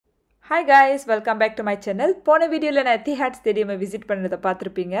Hi guys, welcome back to my channel. போன வீடியோல நான் எத்திஹாட் ஸ்டேடியம் விசிட் பண்ணத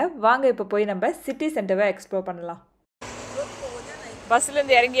பார்த்திருப்பீங்க. வாங்க இப்போ போய் நம்ம சிட்டி சென்டரை எக்ஸ்ப்ளோர் பண்ணலாம். பஸ்ல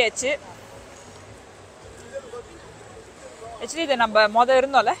இருந்து இறங்கியாச்சு. Actually இது நம்ம மொத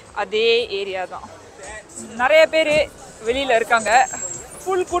இருந்தோம்ல அதே ஏரியா தான். நிறைய பேர் வெளியில இருக்காங்க.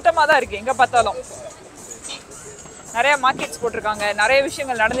 ஃபுல் கூட்டமா தான் இருக்கு எங்க பார்த்தாலும். நிறைய மார்க்கெட்ஸ் போட்டுருக்காங்க. நிறைய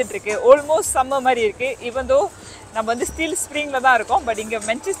விஷயங்கள் நடந்துட்டு இருக்கு. ஆல்மோஸ்ட் சம்மர் மாதிரி இருக்கு. even though நம்ம வந்து ஸ்டில் ஸ்ப்ரிங்ல தான் இருக்கோம் பட் இங்க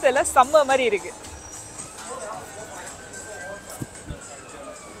மான்செஸ்டர்ல சம்மர் மாதிரி இருக்கு.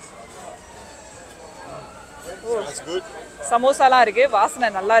 சமோசாலாம் இருக்கு, வாசனை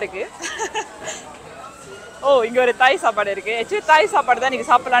நல்லா இருக்கு. ஓ இங்க ஒரு தாய் சாப்பாடு இருக்கு. ஆக்சுவலி தாய் சாப்பாடு தான் நீங்க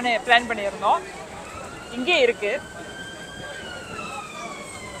சாப்பிடலான்னு பிளான் பண்ணியிருந்தோம். இங்கே இருக்கு.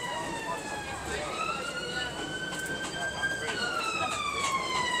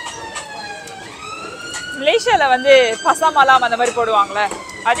 மலேசியால வந்து பசாமலாம் அந்த மாதிரி போடுவாங்கல்ல,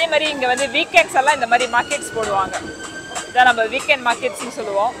 அதே மாதிரி இங்க வந்து வீக்கெண்ட்ஸ் எல்லாம் இந்த மாதிரி மார்க்கெட்ஸ் போடுவாங்க. இதான் நம்ம வீக்கெண்ட் மார்க்கெட்ஸ்னு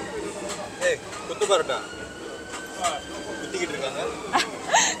சொல்லுவோம். கொத்து பரோட்டா குத்திக்கிட்டு இருக்காங்க.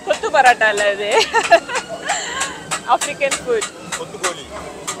 கொத்து பரோட்டா இல்ல இது, ஆப்பிரிக்கன் ஃபுட். கொத்து கோழி.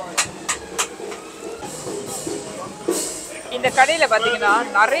 இந்த கடையில பாத்தீங்கன்னா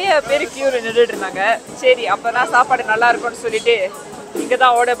நிறைய பேர் கியூல நின்றுட்டு இருந்தாங்க. சரி அப்பதான் சாப்பாடு நல்லா இருக்கும்னு சொல்லிட்டு இங்க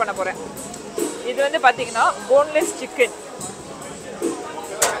தான் ஆர்டர் பண்ண போறேன். இது வந்து பாத்தீங்கன்னா boneless chicken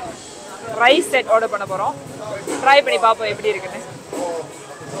rice set order பண்ண போறோம். ட்ரை பண்ணி பாப்போம் எப்படி இருக்குன்னு.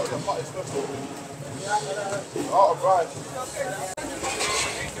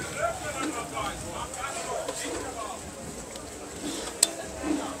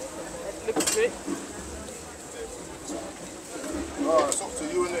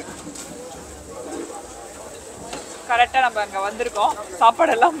 கரெக்டாக நம்ம அங்கே வந்திருக்கோம்.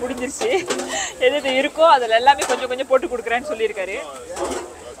 சாப்பாடெல்லாம் முடிஞ்சிருச்சு. எது எது இருக்கோ அதில் எல்லாமே கொஞ்சம் கொஞ்சம் போட்டு கொடுக்குறேன்னு சொல்லியிருக்காரு.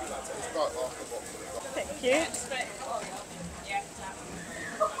 தேங்க்யூ.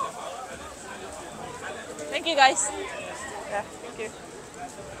 Thank you guys. தேங்க்யூ.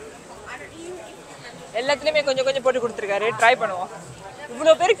 எல்லாத்துலேயுமே கொஞ்சம் கொஞ்சம் போட்டு கொடுத்துருக்காரு. ட்ரை பண்ணுவோம்.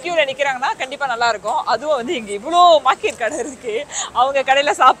 இவ்வளோ பேர் க்யூவில் நிற்கிறாங்கன்னா கண்டிப்பாக நல்லாயிருக்கும். அதுவும் வந்து இங்கே இவ்வளோ மார்க்கெட் கடை இருக்குது. அவங்க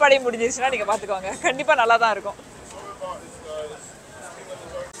கடையில் சாப்பாடே முடிஞ்சிருச்சுன்னா நீங்கள் பார்த்துக்கோங்க, கண்டிப்பாக நல்லா தான் இருக்கும்.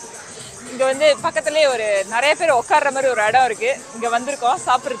 இங்கே வந்து பக்கத்துலேயே ஒரு நிறைய பேர் உட்கார்ற மாதிரி ஒரு இடம் இருக்குது. இங்கே வந்திருக்கோம்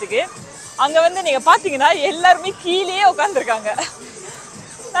சாப்பிட்றதுக்கு. அங்கே வந்து நீங்கள் பார்த்தீங்கன்னா எல்லாருமே கீழேயே உட்காந்துருக்காங்க.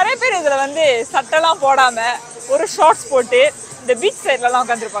 நிறைய பேர் இதில் வந்து சட்டெல்லாம் போடாமல் ஒரு ஷார்ட்ஸ் போட்டு இந்த பீச் சைட்லலாம்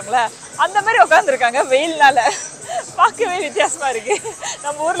உட்காந்துருப்பாங்களே அந்த மாதிரி உட்காந்துருக்காங்க. வெயில்னால பார்க்கவே வித்தியாசமாக இருக்குது.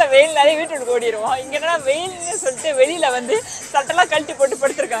 நம்ம ஊரில் வெயில்னாலே வீட்டுக்கு ஓடிடுவோம். இங்கே என்னன்னா வெயில்னு சொல்லிட்டு வெளியில் வந்து சட்டெல்லாம் கழட்டி போட்டு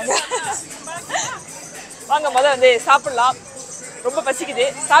படுத்துருக்காங்க. வாங்க முதல்ல வந்து சாப்பிட்லாம். ரொம்ப பசிக்குது.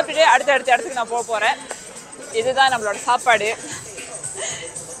 சாப்பிட்டுட்டு அடுத்த இடத்துக்கு நான் போக போகிறேன். இதுதான் நம்மளோட சாப்பாடு.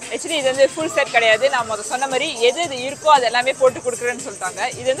 ஆக்சுவலி இது வந்து ஃபுல் செட் கிடையாது. நான் முதல்ல சொன்ன மாதிரி எது எது இருக்கோ அது எல்லாமே போட்டு கொடுக்குறேன்னு சொல்லிட்டாங்க.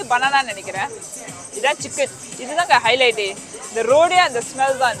 இது வந்து பனானான்னு நினைக்கிறேன். இதுதான் சிக்கன். இதுதாங்க ஹைலைட்டு. இந்த ரோடே அந்த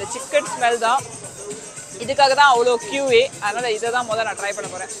ஸ்மெல் தான், இந்த சிக்கன் ஸ்மெல் தான். இதுக்காக தான் அவ்வளோ க்யூவே. அதனால் இதை தான் முதல்ல நான் ட்ரை பண்ண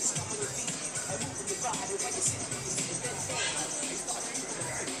போகிறேன்.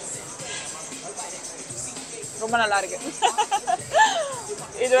 ரொம்ப நல்லா இருக்கு.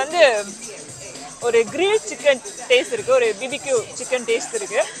 இது வந்து ஒரு கிரில் சிக்கன் டேஸ்ட் இருக்கு, ஒரு பிபிக்யூ சிக்கன் டேஸ்ட்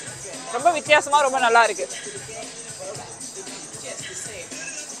இருக்கு. ரொம்ப வித்தியாசமா ரொம்ப நல்லா இருக்கு.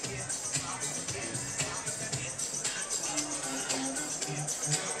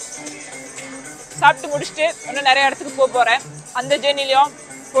 சாப்பிட்டு முடிச்சுட்டு இன்னும் நிறைய இடத்துக்கு போக போறேன். அந்த ஜேர்னிலையும்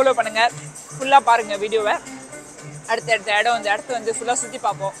ஃபாலோ பண்ணுங்க, ஃபுல்லா பாருங்க வீடியோவை. அடுத்த இடம் இந்த இடத்த வந்து ஃபுல்லா சுத்தி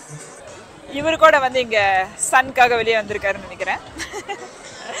பார்ப்போம். இவரு கூட வந்து இங்க சன்காக வெளியே வந்திருக்காருன்னு நினைக்கிறேன்.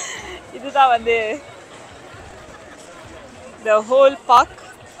 இதுதான் வந்து the whole park.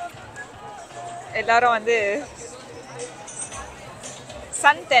 எல்லாரும் வந்து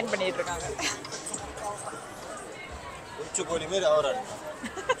சன் டேன் பண்ணிட்டு இருக்காங்க. புரிச்சுக்கோழி மாதிரி ஆவறாங்க.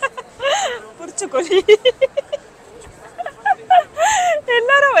 புரிச்சுக்கோழி.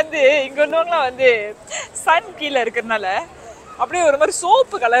 எல்லாரும் வந்து இங்க உள்ளவங்களாம் வந்து சன் கீழே இருக்கிறதுனால அப்படியே ஒரு மாதிரி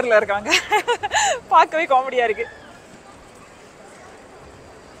சோப்பு கலர்ல இருக்காங்க. பார்க்கவே காமெடியா இருக்கு.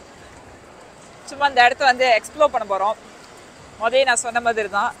 சும்மா இந்த இடத்த வந்து எக்ஸ்ப்ளோர் பண்ண போறோம். முதல்ல நான் சொன்ன மாதிரி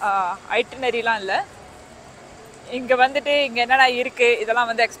தான், ஐட்டினரிலாம் இல்லை. இங்கே வந்துட்டு இங்கே என்னென்ன இருக்குது இதெல்லாம்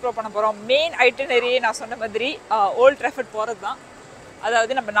வந்து எக்ஸ்ப்ளோர் பண்ண போகிறோம். மெயின் ஐட்டினரி நான் சொன்ன மாதிரி ஓல்ட் ட்ராஃபர்ட் போகிறது தான்.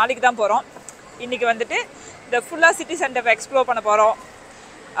 அதாவது நம்ம நாளைக்கு தான் போகிறோம். இன்றைக்கி வந்துட்டு இந்த ஃபுல்லாக சிட்டி சென்டரை எக்ஸ்ப்ளோர் பண்ண போகிறோம்.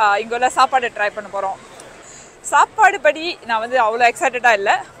 இங்கே உள்ள சாப்பாடு ட்ரை பண்ண போகிறோம். சாப்பாடு படி நான் வந்து அவ்வளோ எக்ஸைட்டடாக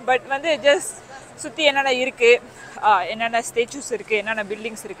இல்லை. பட் வந்து ஜஸ்ட் சுற்றி என்னென்ன இருக்குது, என்னென்ன ஸ்டேச்சூஸ் இருக்குது, என்னென்ன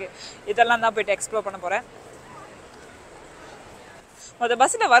பில்டிங்ஸ் இருக்குது, இதெல்லாம் தான் போய்ட்டு எக்ஸ்ப்ளோர் பண்ண போகிறேன்.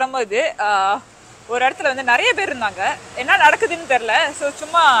 பஸ்ஸில் வரும்போது ஒரு இடத்துல வந்து நிறைய பேர் இருந்தாங்க. என்ன நடக்குதுன்னு தெரில. ஸோ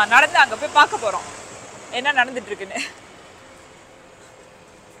சும்மா நடந்து அங்கே போய் பார்க்க போகிறோம் என்ன நடந்துட்டுருக்குன்னு.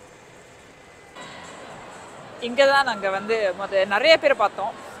 இங்கே தான் நாங்கள் வந்து நிறைய பேர்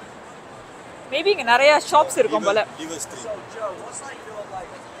பார்த்தோம். மேபி இங்கே நிறையா ஷாப்ஸ் இருக்கும் போல்.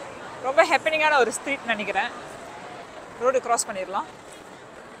 ரொம்ப ஹேப்பனிங்கான ஒரு ஸ்ட்ரீட் நினைக்கிறேன். ரோடு கிராஸ் பண்ணிடலாம்.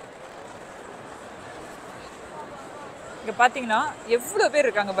 இங்கே பார்த்தீங்கன்னா எவ்வளோ பேர்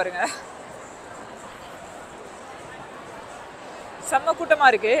இருக்காங்க பாருங்க. செம்ம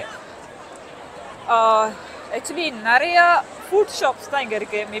கூட்டமாக இருக்குது. ஆக்சுவலி நிறையா ஃபுட் ஷாப்ஸ் தான் இங்கே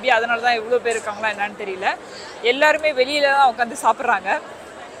இருக்குது. மேபி அதனால தான் இவ்வளோ பேர் இருக்காங்களா என்னன்னு தெரியல. எல்லாருமே வெளியில தான் உட்காந்து சாப்பிட்றாங்க.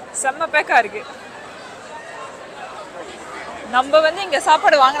 செம்ம பேக்காக இருக்குது. நம்ம வந்து இங்கே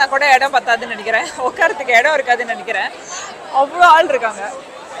சாப்பாடு வாங்கினா கூட இடம் பத்தாதுன்னு நினைக்கிறேன். உட்காரத்துக்கு இடம் இருக்காதுன்னு நினைக்கிறேன். அவ்வளோ ஆள் இருக்காங்க.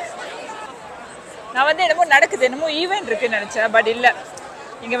 நான் வந்து என்னமோ நடக்குது, என்னமோ ஈவெண்ட் இருக்குன்னு நினச்சேன். பட் இல்லை,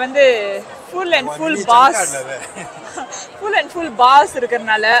 இங்கே வந்து ஃபுல் அண்ட் ஃபுல் பாஸ்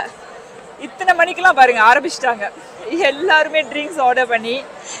இருக்கிறதுனால இத்தனை மணிக்கெல்லாம் பாருங்க ஆரம்பிச்சிட்டாங்க. எல்லாருமே ட்ரிங்க்ஸ் ஆர்டர் பண்ணி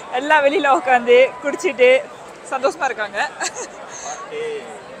எல்லாம் வெளியில் உட்காந்து குடிச்சிட்டு சந்தோஷமா இருக்காங்க.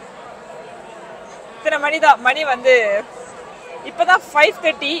 இத்தனை மணி வந்து இப்போதான்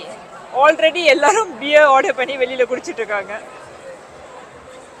 5:30. ஆல்ரெடி எல்லாரும் பியர் ஆர்டர் பண்ணி வெளியில் குடிச்சிட்டு இருக்காங்க.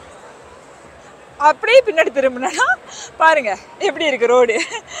 அப்படியே பின்னாடி திரும்பினா பாருங்க எப்படி இருக்கு ரோடு.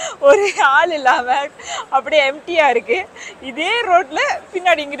 ஒரு ஆள் இல்லாமல் அப்படியே எம்டியாக இருக்கு. இதே ரோட்ல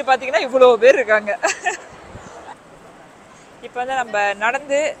பின்னாடி இங்கிட்டு பார்த்தீங்கன்னா இவ்வளோ பேர் இருக்காங்க. இப்போ வந்து நம்ம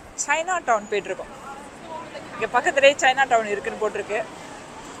நடந்து சைனா டவுன் போயிட்டுருக்கோம். இங்கே பக்கத்துலேயே சைனா டவுன் இருக்குன்னு போட்டிருக்கு.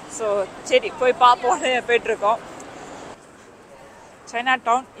 ஸோ சரி போய் பார்ப்போன்னு போயிட்டுருக்கோம். சைனா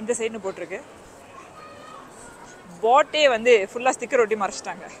டவுன் இந்த சைடுன்னு போட்டிருக்கு. போட்டே வந்து ஃபுல்லாக ஸ்டிக்கர் ஒட்டி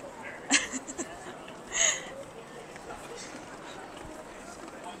மறைச்சிட்டாங்க.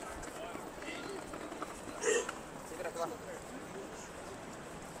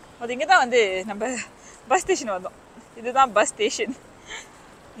 அது இங்கே தான் வந்து நம்ம பஸ் ஸ்டேஷன் வந்தோம். இதுதான் பஸ் ஸ்டேஷன்.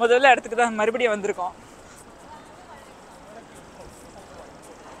 முதல்ல இடத்துக்கு தான் மறுபடியும் வந்திருக்கோம்.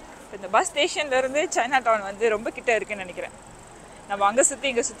 இந்த பஸ் ஸ்டேஷன்லேருந்து சைனா டவுன் வந்து ரொம்ப கிட்ட இருக்குன்னு நினைக்கிறேன். நம்ம அங்கே சுற்றி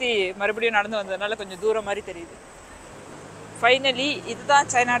இங்கே சுற்றி மறுபடியும் நடந்து வந்ததுனால கொஞ்சம் தூரம் மாதிரி தெரியுது. ஃபைனலி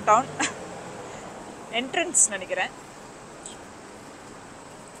இதுதான் சைனா டவுன் என்ட்ரன்ஸ் நினைக்கிறேன்.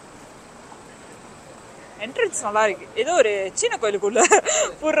 என்ட்ரன்ஸ் நல்லா இருக்கு. ஏதோ ஒரு சீன கோயிலுக்குள்ள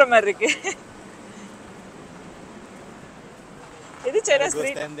போடுற மாதிரி இருக்கு. இது சைனா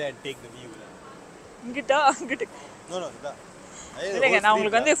ஸ்ட்ரீட். இங்கிட்டா அங்கிட்டு இல்லைங்க, நான்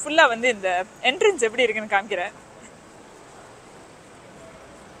உங்களுக்கு வந்து ஃபுல்லா வந்து இந்த என்ட்ரன்ஸ் எப்படி இருக்குன்னு காமிக்கிறேன்.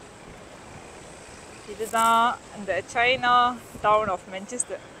 இதுதான் இந்த சைனா டவுன் ஆஃப்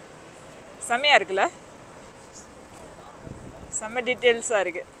மான்செஸ்டர். செம்மையா இருக்குல்ல, செம்ம டீட்டெயில்ஸாக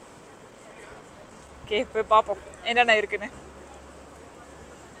இருக்கு. ஓகே போய் பார்ப்போம் என்னென்ன இருக்குன்னு.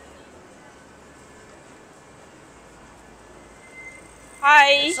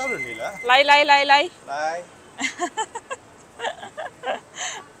 ஹாய் லை லை லை லை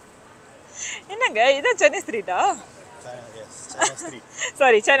என்னங்க இதான் Chennai ஸ்ட்ரீட்டா?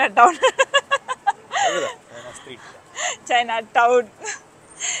 Sorry China down. China down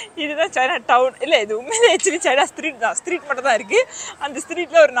இதுதான் சைனா டவுன். இல்லை இது உண்மையிலே ஆக்சுவலி சைனா ஸ்ட்ரீட் தான். ஸ்ட்ரீட் மட்டும் தான் இருக்குது. அந்த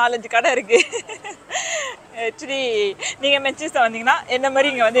ஸ்ட்ரீட்டில் ஒரு 4-5 கடை இருக்குது. ஆக்சுவலி நீங்கள் மான்செஸ்டர் வந்தீங்கன்னா என்ன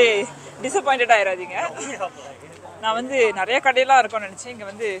மாதிரி இங்கே வந்து டிசப்பாயிண்டட் ஆகிடாதீங்க. நான் வந்து நிறைய கடையெல்லாம் இருக்கும்னு நினச்சேன். இங்கே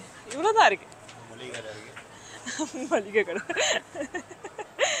வந்து இவ்வளோ தான் இருக்குது. மளிகை கடை.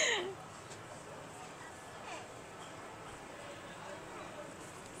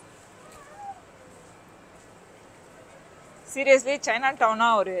 சீரியஸ்லி சைனா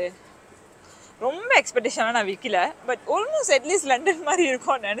டவுனாக ஒரு ரொம்ப எக்ஸ்பெக்டேஷனாக நான் விற்கல. பட் ஆல்மோஸ்ட் அட்லீஸ்ட் லண்டன் மாதிரி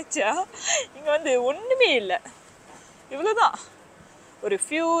இருக்கும்னு நினச்சா இங்கே வந்து ஒன்றுமே இல்லை. இவ்வளோ தான். ஒரு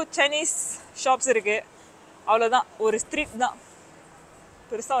ஃபியூ சைனீஸ் ஷாப்ஸ் இருக்குது, அவ்வளோதான். ஒரு ஸ்ட்ரீட் தான்,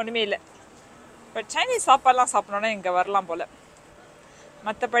 பெருசாக ஒன்றுமே இல்லை. பட் சைனீஸ் சாப்பாடெலாம் சாப்பிட்ணுன்னா இங்கே வரலாம் போல்.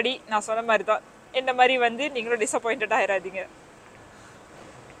 மற்றபடி நான் சொன்ன மாதிரி தான். இந்த மாதிரி வந்து நீங்களும் டிசப்பாயிண்டட் ஆகிடாதீங்க.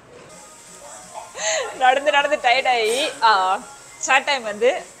 நடந்து டயர்டாகி ஷார்ட் டைம் வந்து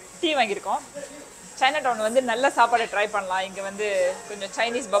டீ வாங்கியிருக்கோம். சைனா டவுன் வந்து நல்ல சாப்பாடை ட்ரை பண்ணலாம். இங்கே வந்து கொஞ்சம்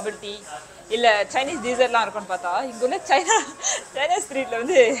சைனீஸ் பபிள் டீ இல்லை சைனீஸ் டீசர்ட்லாம் இருக்கும்னு பார்த்தா இங்கே உள்ள சைனா ஸ்ட்ரீட்டில்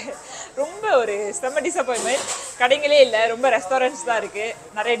வந்து ரொம்ப ஒரு செம்ம டிசப்பாயின்மெண்ட். கடைங்களே இல்லை, ரொம்ப ரெஸ்டாரண்ட்ஸ் தான் இருக்குது.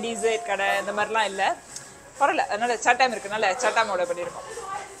 நிறைய டீசர்ட் கடை இந்த மாதிரிலாம் இல்லை. பரவாயில்ல, அதனால் short time இருக்குனால short time order பண்ணியிருக்கோம்.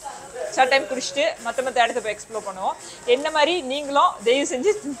 ஷார்ட் டைம் குடிச்சிட்டு மற்ற இடத்த போய் எக்ஸ்ப்ளோர் பண்ணுவோம். என்ன மாதிரி நீங்களும் தயவு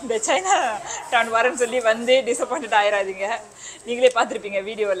செஞ்சு இந்த சைனா டவுன் வரேன்னு சொல்லி வந்து டிசப்பாயின்ட் ஆயிடாதீங்க. நீங்களே பார்த்துருப்பீங்க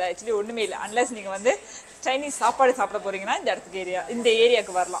வீடியோவில். ஆக்சுவலி ஒன்றுமே இல்லை. அன்லஸ் நீங்கள் வந்து சைனீஸ் சாப்பாடு சாப்பிட போகிறீங்கன்னா இந்த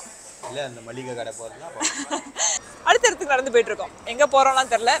ஏரியாவுக்கு வரலாம். இல்லை அந்த மளிகை கடை போகிறதுலாம் அடுத்த இடத்துக்கு நடந்து போயிட்டுருக்கோம். எங்கே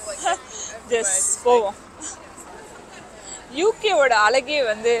போகிறோம்லாம் தெரில, ஜஸ்ட் போவோம். யூகேவோட அழகே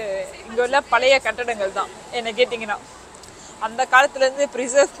வந்து இங்கே உள்ள பழைய கட்டடங்கள் தான் என்ன கேட்டிங்கன்னா. அந்த காலத்துலேருந்து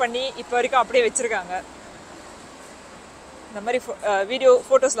ப்ரிசர்வ் பண்ணி இப்போ வரைக்கும் அப்படியே வச்சுருக்காங்க. இந்த மாதிரி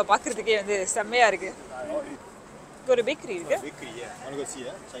ஃபோட்டோஸில் பார்க்குறதுக்கே வந்து செம்மையாக இருக்குது. இங்கே ஒரு பேக்கரி இருக்குது,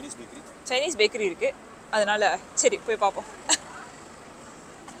 சைனீஸ் பேக்கரி இருக்குது. அதனால் சரி போய் பார்ப்போம்.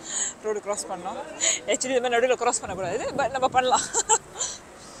 ரோடு க்ராஸ் பண்ணோம். ஆக்சுவலி இது மாதிரி நடுவில் க்ராஸ் பண்ணக்கூடாது, பட் நம்ம பண்ணலாம்.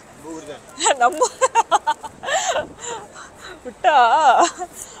 நம்ம விட்டா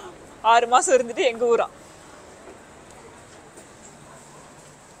 6 மாதம் இருந்துட்டு எங்கள் ஊரா.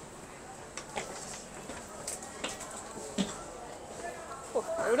 ஓ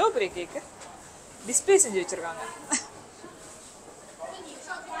எவ்வளோ பெரிய கேக்கு டிஸ்பிளே செஞ்சு வச்சுருக்காங்க.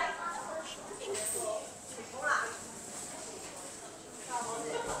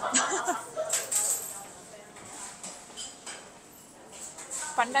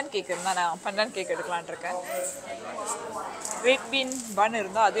 பண்டான் கேக் இருந்தால் நான் பண்டான் கேக் எடுக்கலான்ட்டு இருக்கேன். ரெட் பீன் பன்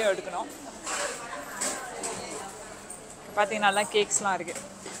இருந்தால் அதையும் எடுக்கணும். பார்த்தீங்கன்னா நல்லா கேக்ஸ்லாம் இருக்குது.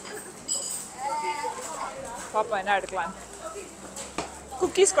 பாப்பா என்ன எடுக்கலாம்.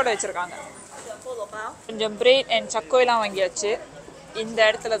 குக்கீஸ் கூட வச்சுருக்காங்க. கொஞ்சம் பிரெட் அண்ட் சக்கோயெல்லாம் வாங்கியாச்சு. இந்த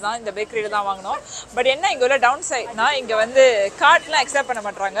இடத்துல தான், இந்த பேக்கரியில் தான் வாங்கினோம். பட் என்ன இங்கே உள்ள டவுன் சைட்னா, இங்கே வந்து கார்ட்லாம் அக்செப்ட் பண்ண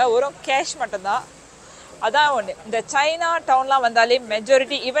மாட்டாங்க, ஒரு கேஷ் மட்டும்தான். அதான் ஒன்று. இந்த சைனா டவுன்லாம் வந்தாலே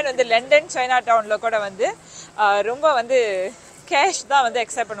மெஜாரிட்டி, ஈவன் வந்து லண்டன் சைனா டவுனில் கூட வந்து ரொம்ப வந்து கேஷ் தான் வந்து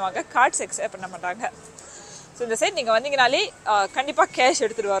அக்செப்ட் பண்ணுவாங்க, கார்ட்ஸ் அக்செப்ட் பண்ண மாட்டாங்க. ஸோ இந்த சைட் நீங்கள் வந்தீங்கனாலே கண்டிப்பாக கேஷ்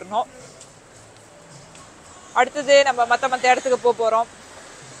எடுத்துகிட்டு வரணும். அடுத்தது நம்ம மற்ற இடத்துக்கு போகிறோம்.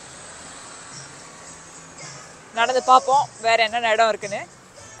 நடந்து பார்ப்போம் வேறு என்னென்ன இடம் இருக்குன்னு.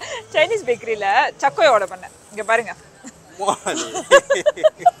 சைனீஸ் பேக்கரியில் சக்கோய் ஆர்டர் பண்ணேன். இங்கே பாருங்க,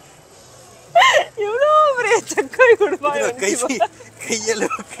 எவ்வளோ பெரிய சக்கோய் கொடுப்பாங்க.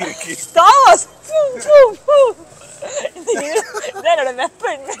 கையளவுக்கு இருக்கு. என்னோட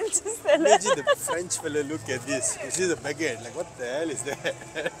weapon. Imagine the French fella look at this. This is a baguette. Like what the hell is that?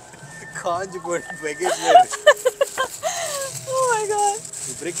 Conjugate baguette. Oh my god.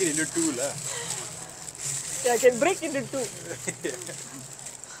 You break it into two, la. Yeah, I can break into two.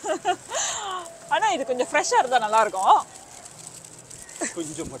 ஆனா இது கொஞ்சம் ஃப்ரெஷ்ஷாக இருந்தால் நல்லாயிருக்கும்.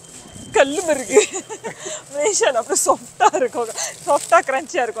 கொஞ்சம் மட்டும் கல்லு இருக்கு. மலேசியாவில் அப்புறம் சாஃப்டாக இருக்கும், சாஃப்டாக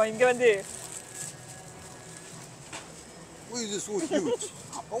க்ரன்ச்சியாக இருக்கும். இங்கே வந்து Why is this so huge?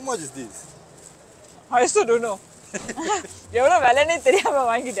 How much is this? I also don't know. எவ்வளோ விலைன்னே தெரியாமல்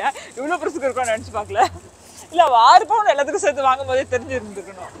வாங்கிட்டேன். இவ்வளோ பெருசுக்கு இருக்கும்னு நினச்சி பார்க்கல. இல்லை 6 பவுண்ட் எல்லாத்துக்கும் சேர்த்து வாங்கும் போதே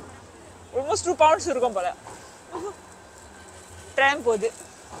தெரிஞ்சிருந்துருக்கணும். ஆல்மோஸ்ட் 2 pounds இருக்கும் போல. ட்ரெயின் போகுது.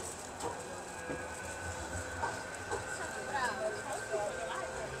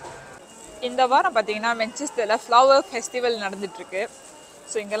 இந்த வாரம் பார்த்தீங்கன்னா மென்செஸ்டரில் ஃப்ளவர் ஃபெஸ்டிவல் நடந்துட்டுருக்கு.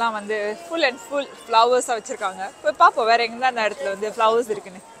 ஸோ இங்கெல்லாம் வந்து ஃபுல் அண்ட் ஃபுல் ஃப்ளவர்ஸாக வச்சுருக்காங்க. போய் பார்ப்போம் வேறு எங்கெல்லாம் இடத்துல வந்து ஃப்ளவர்ஸ்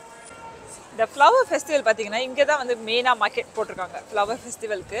இருக்குன்னு. இந்த ஃப்ளவர் ஃபெஸ்டிவல் பார்த்தீங்கன்னா இங்கே தான் வந்து மெயினாக மார்க்கெட் போட்டிருக்காங்க ஃப்ளவர்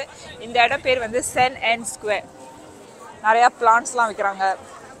ஃபெஸ்டிவலுக்கு. இந்த இடம் பேர் வந்து சென் அண்ட் ஸ்கொயர். நிறையா பிளான்ட்ஸ்லாம் விற்கிறாங்க,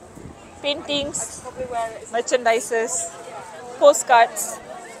 பெயிண்டிங்ஸ், மெர்ச்சன்டைசஸ், போஸ்ட் கார்ட்ஸ்,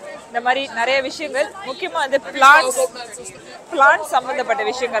 இந்த மாதிரி நிறைய விஷயங்கள். முக்கியமாக வந்து பிளான்ட் சம்மந்தப்பட்ட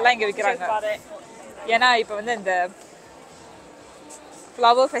விஷயங்கள்லாம் இங்கே விற்கிறாங்க. ஏன்னா இப்போ வந்து இந்த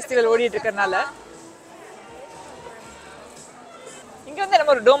ஃப்ளவர் ஃபெஸ்டிவல் ஓடிட்டு இருக்கிறதுனால இங்கே வந்து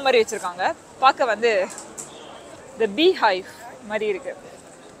நம்ம ஒரு டோம் மாதிரி வச்சுருக்காங்க. பார்க்க வந்து இந்த பீ ஹைவ் மாதிரி இருக்கு.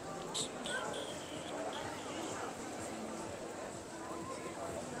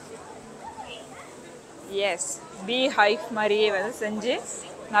 எஸ், பீ ஹைவ் மாதிரியே வந்து செஞ்சு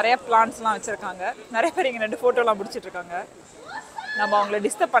நிறைய பிளான்ட்ஸ்லாம் வச்சுருக்காங்க. நிறைய பேர் இங்கே 2 ஃபோட்டோலாம் பிடிச்சிட்ருக்காங்க. நம்ம அவங்கள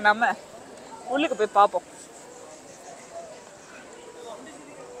டிஸ்டர்ப் பண்ணாமல் உள்ளுக்கு போய் பார்ப்போம்.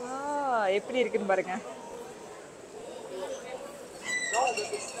 எப்படி இருக்குன்னு பாருங்க.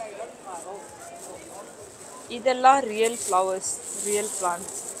 இதெல்லாம் ரியல் ஃப்ளவர்ஸ், ரியல்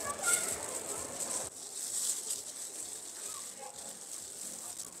பிளான்ட்ஸ்.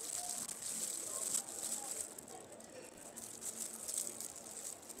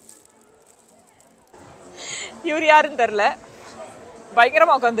 இவர் யாருன்னு தெரில,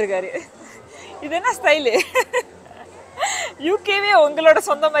 பயங்கரமாக உட்காந்துருக்காரு. இது என்ன ஸ்டைலு? யூகேவே உங்களோட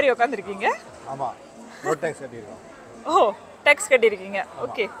சொந்த மாதிரி உட்காந்துருக்கீங்க. ஆமாம், நோ டேக்ஸ் கட்டியிருக்கோம். ஓ, டேக்ஸ் கட்டியிருக்கீங்க.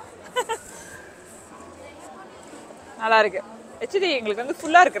 ஓகே, நல்லா இருக்கு. ஆக்சுவலி எங்களுக்கு வந்து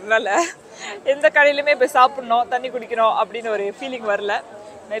ஃபுல்லாக இருக்கிறதுனால எந்த கடையிலுமே போய் சாப்பிட்ணும் தண்ணி குடிக்கணும் அப்படின்னு ஒரு ஃபீலிங் வரல.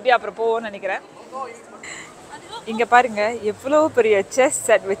 மேபி அப்புறம் போவோம்னு நினைக்கிறேன். இங்கே பாருங்க எவ்வளோ பெரிய செஸ்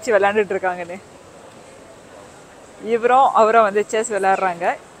செட் வச்சு விளையாண்டுட்டு இருக்காங்கன்னு. இவரும் அவரும் வந்து செஸ் விளையாடுறாங்க.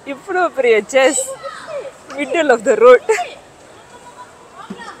 இவ்வளோ பெரிய chess middle of the road.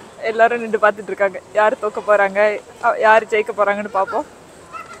 எல்லாரும் நின்று பார்த்துட்டு இருக்காங்க. யார் தோக்க போகிறாங்க, யார் ஜெயிக்க போகிறாங்கன்னு பார்ப்போம்.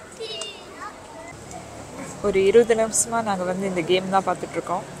 ஒரு 20 நிமிஷமாக நாங்கள் வந்து இந்த கேம் தான்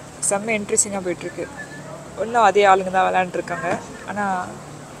பார்த்துட்ருக்கோம். செம்ம இன்ட்ரெஸ்டிங்காக போயிட்டுருக்கு. ஒன்றும் அதே ஆளுங்க தான் விளையாண்டுருக்காங்க. ஆனால்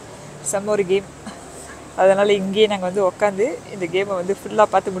செம்ம ஒரு கேம். அதனால் இங்கேயே நாங்கள் வந்து உட்காந்து இந்த கேமை வந்து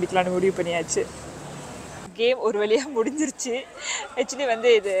ஃபுல்லாக பார்த்து முடிக்கலான்னு முடிவு பண்ணியாச்சு. கேம் ஒரு வழியாக முடிஞ்சிருச்சு. ஆக்சுவலி வந்து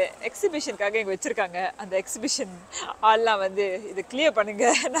இது எக்ஸிபிஷனுக்காக இங்கே வச்சுருக்காங்க. அந்த எக்ஸிபிஷன் ஆள்லாம் வந்து இது கிளியர்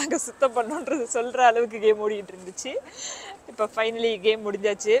பண்ணுங்கள், நாங்கள் சுத்தம் பண்ணோன்றது சொல்கிற அளவுக்கு கேம் ஓடிக்கிட்டு இருந்துச்சு. இப்போ ஃபைனலி கேம்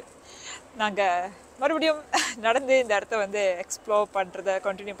முடிஞ்சாச்சு. நாங்கள் மறுபடியும் நடந்து இந்த இடத்த வந்து எக்ஸ்ப்ளோர் பண்ணுறத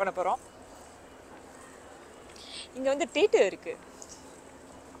கண்டினியூ பண்ண போகிறோம். இங்கே வந்து தியேட்டர் இருக்குது.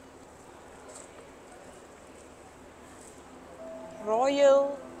 Royal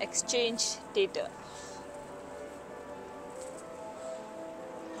exchange theatre.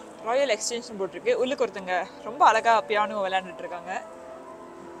 Royal exchange போட்டிருக்கு. உள்ளுக்கு ஒருத்தங்க ரொம்ப அழகாக பியானோ விளையாண்டுட்டு இருக்காங்க.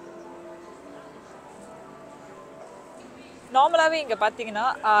 நார்மலாகவே இங்கே பார்த்தீங்கன்னா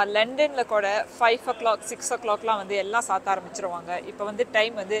லண்டனில் கூட 5 o'clock 6 o'clockலாம் வந்து எல்லாம் சாத்த ஆரம்பிச்சிருவாங்க. இப்போ வந்து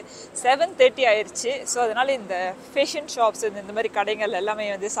டைம் வந்து 7:30 ஆயிடுச்சு. ஸோ அதனால் இந்த ஃபேஷன் ஷாப்ஸ் இந்த மாதிரி கடைகள் எல்லாமே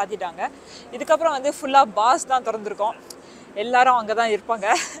வந்து சாத்திட்டாங்க. இதுக்கப்புறம் வந்து ஃபுல்லாக பாஸ் தான் திறந்துருக்கோம். எல்லாரும் அங்கே தான் இருப்பாங்க.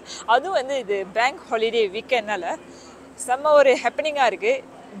 அதுவும் வந்து இது பேங்க் ஹாலிடே வீக்கெண்ட்னால செம்ம ஒரு ஹேப்பனிங்காக இருக்குது.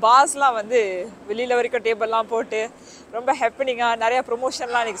 பாஸ்லாம் வந்து வெளியில் வரைக்கும் டேபிள்லாம் போட்டு ரொம்ப ஹேப்பனிங்காக நிறையா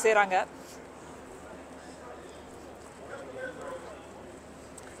ப்ரொமோஷன்லாம் இன்றைக்கி செய்கிறாங்க.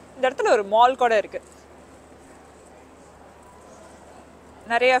 இந்த இடத்துல ஒரு மால் கூட இருக்குது.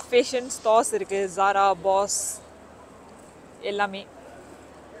 நிறைய ஃபேஷன் ஸ்டார்ஸ் இருக்குது. ஜாரா, பாஸ் எல்லாமே.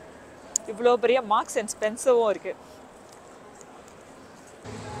 இவ்வளோ பெரிய மார்க்ஸ் அண்ட் ஸ்பென்சரும் இருக்குது.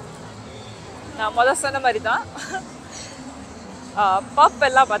 நான் முதல் சொன்ன மாதிரி தான் பப்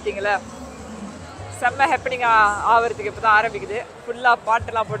எல்லாம் பார்த்தீங்களா செம்ம ஹேப்பனிங்காக ஆகிறதுக்கு இப்போ தான் ஆரம்பிக்குது. ஃபுல்லாக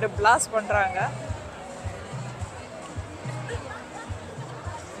பாட்டெல்லாம் போட்டு பிளாஸ்ட் பண்ணுறாங்க.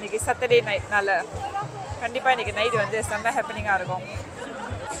 இன்றைக்கி சாட்டர்டே நைட்னால கண்டிப்பாக இன்றைக்கி நைட் வந்து செம்ம ஹேப்பனிங்காக இருக்கும்.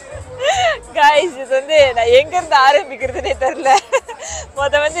 கைஸ் இது வந்து நான் எங்கேருந்து ஆரம்பிக்கிறதுனே தெரில.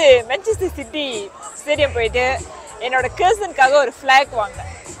 வந்து மான்செஸ்டர் சிட்டி ஸ்டேடியம் போயிட்டு என்னோட கர்சனுக்காக ஒரு ஃப்ளாக்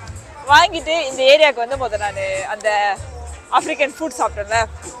வாங்கிட்டு இந்த ஏரியாவுக்கு வந்து நான் அந்த ஆஃப்ரிக்கன் ஃபுட்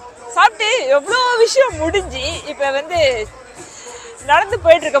சாப்பிட்டு எவ்வளோ விஷயம் முடிஞ்சு இப்போ வந்து நடந்து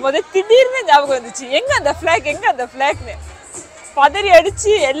போயிட்டு இருக்கும் போது திடீர்னு ஞாபகம் வந்துச்சு, எங்கே அந்த ஃப்ளாக்னு பதறி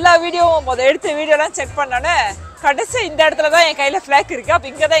அடிச்சு எல்லா வீடியோவும் எடுத்த வீடியோலாம் செக் பண்ணோன்னே கடைசி இந்த இடத்துல தான் என் கையில் ஃப்ளாக் இருக்குது. அப்போ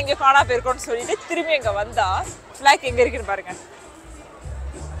இங்கே தான் எங்கேயோ காணா போயிருக்கோன்னு சொல்லிட்டு திரும்பி இங்கே வந்தா ஃப்ளாக் எங்கே இருக்குன்னு பாருங்க.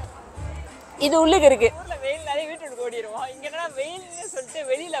 இது உள்ளுக்கு இருக்கு. வெயில் நிறைய வீட்டுக்கு ஓடிடுவோம். இங்க என்ன வெயில்னு சொல்லிட்டு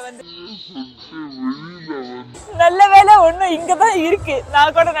வெளியில வந்து நல்ல வேலை ஒன்றும் இங்கே தான் இருக்கு.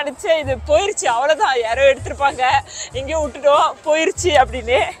 நான் கூட நினைச்சேன் இது போயிருச்சு, அவ்வளோதான், யாரோ எடுத்திருப்பாங்க, எங்கேயோ விட்டுட்டோம் போயிருச்சு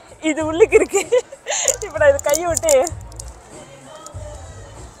அப்படின்னு. இது உள்ளுக்கு இருக்கு. இப்போ நான் இது கையை விட்டு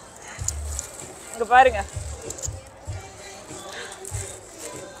இங்க பாருங்க.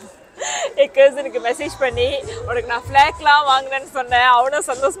 என் கர்சனுக்கு மெசேஜ் பண்ணி உனக்கு நான் ஃப்ளாக்லாம் வாங்கினேன்னு சொன்னேன். அவனும்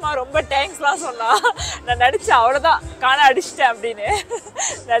சந்தோஷமா ரொம்ப தேங்க்ஸ்லாம் சொன்னான். நான் நினச்சேன் அவ்வளோதான் காண அடிச்சிட்டேன் அப்படின்னு.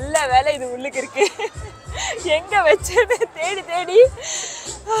 நல்ல வேலை இது உள்ளுக்கு இருக்கு. எங்கே வச்சேன்னு தேடி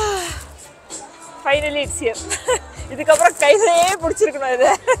ஃபைனலி இட்ஸ் ஹியர். இதுக்கப்புறம் கையிலேயே பிடிச்சிருக்கணும்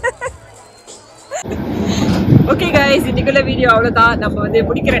இதை. ஓகே கைஸ், இன்னைக்குள்ள வீடியோ அவ்வளோதான். நம்ம வந்து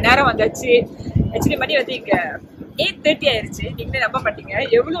முடிக்கிற நேரம் வந்தாச்சு. ஆக்சுவலி மணி வந்து இங்கே 8:30 ஆயிடுச்சு. நீங்களே நம்ப மாட்டீங்க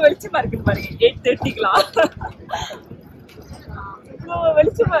எவ்வளவு வெளிச்சமா இருக்குன்னு பாருங்க. 8:30க்குலாம் இவ்வளவு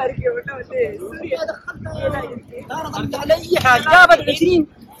வெளிச்சமா இருக்கு. உள்ள வந்து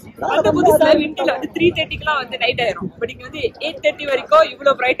புதுசுல விண்டில வந்து 3:30க்குலாம் வந்து நைட் ஆயிரும். பட் இங்க வந்து 8:30 வரைக்கும்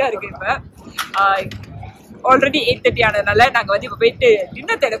இவ்வளவு பிரைட்டா இருக்கு. இப்ப ஆல்ரெடி 8:30 ஆனதுனால நாங்க வந்து இப்ப போயிட்டு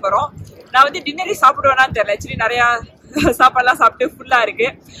டின்னர் தேட போறோம். நான் வந்து டின்னரே சாப்பிடுவேனான்னு தெரியல. ஆக்சுவலி நிறைய சாப்பாடுலாம் சாப்பிட்டு ஃபுல்லா இருக்கு.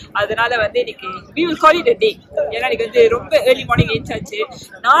 அதனால வந்து இன்னைக்கு we will call it a day. ஏன்னா இன்னைக்கு வந்து ரொம்ப ஏர்லி மார்னிங் எழுந்தாச்சு.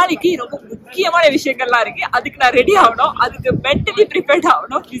 நாளைக்கு ரொம்ப முக்கியமான விஷயங்கள்லாம் இருக்கு. அதுக்கு நான் ரெடி ஆகணும். அதுக்கு மென்டலி ப்ரிப்பேர்ட்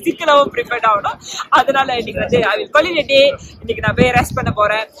ஆகணும், பிசிக்கலாவும் ப்ரிப்பேர்ட் ஆகணும். அதனால இன்னைக்கு வந்து I will call it a day. இன்னைக்கு நான் போய் ரெஸ்ட் பண்ண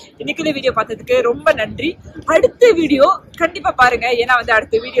போறேன். இன்னைக்குள்ள வீடியோ பார்த்ததுக்கு ரொம்ப நன்றி. அடுத்த வீடியோ கண்டிப்பா பாருங்க. ஏன்னா வந்து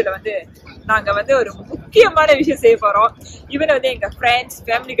அடுத்த வீடியோல வந்து நாங்க வந்து ஒரு முக்கியமான விஷயம் செய்ய போறோம். இவன் வந்து எங்க ஃப்ரெண்ட்ஸ்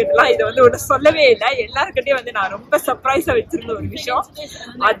ஃபேமிலி கிட்டலாம் இதை வந்து ஒன்று சொல்லவே இல்லை. எல்லாருக்கிட்டையும் வந்து நான் ரொம்ப சர்ப்ரைஸா வச்சிருந்த ஒரு விஷயம்.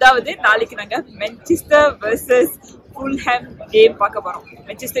 அதாவது நாளைக்கு நாங்க மான்செஸ்டர் வெர்சஸ் ஃபுல்ஹாம் கேம் பார்க்க போறோம்.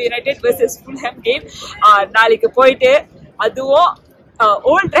 Manchester United versus Fulham game நாளைக்கு போயிட்டு அதுவும்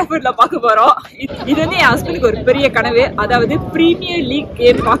ஓல்ட் ட்ராஃபர்ட்ல பார்க்க போறோம். இது வந்து என் ஹஸ்பண்டுக்கு ஒரு பெரிய கனவு, அதாவது பிரீமியர் லீக்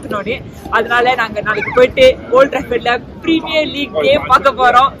கேம் பார்க்கணும்னு. அதனால நாங்க நாளைக்கு போயிட்டு ஓல்ட் ட்ராஃபர்ட்ல பிரீமியர் லீக் கேம் பார்க்க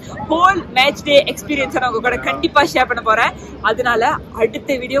போறோம். ஹோல் மேட்ச் டே எக்ஸ்பீரியன்ஸ் நான் உங்க கூட கண்டிப்பா ஷேர் பண்ண போறேன். அதனால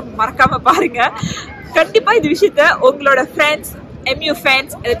அடுத்த வீடியோ மறக்காம பாருங்க. கண்டிப்பா இந்த விஷயத்த உங்களோட ஃப்ரெண்ட்ஸ் MU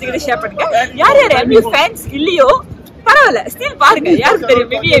ஃபேன்ஸ் எல்லாத்துக்கிட்ட ஷேர் பண்ணுங்க. யார் யார் MU ஃபேன்ஸ் இல்லையோ பரவாயில்ல, ஸ்டில் பாருங்க, யாருக்கு தெரியும்,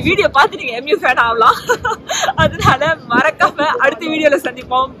 மேபி என் வீடியோ பார்த்து நீங்க MU ஃபேன் ஆகலாம். அதனால மறக்காம அடுத்த வீடியோல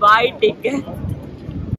சந்திப்போம். பாய், டேக் கேர்.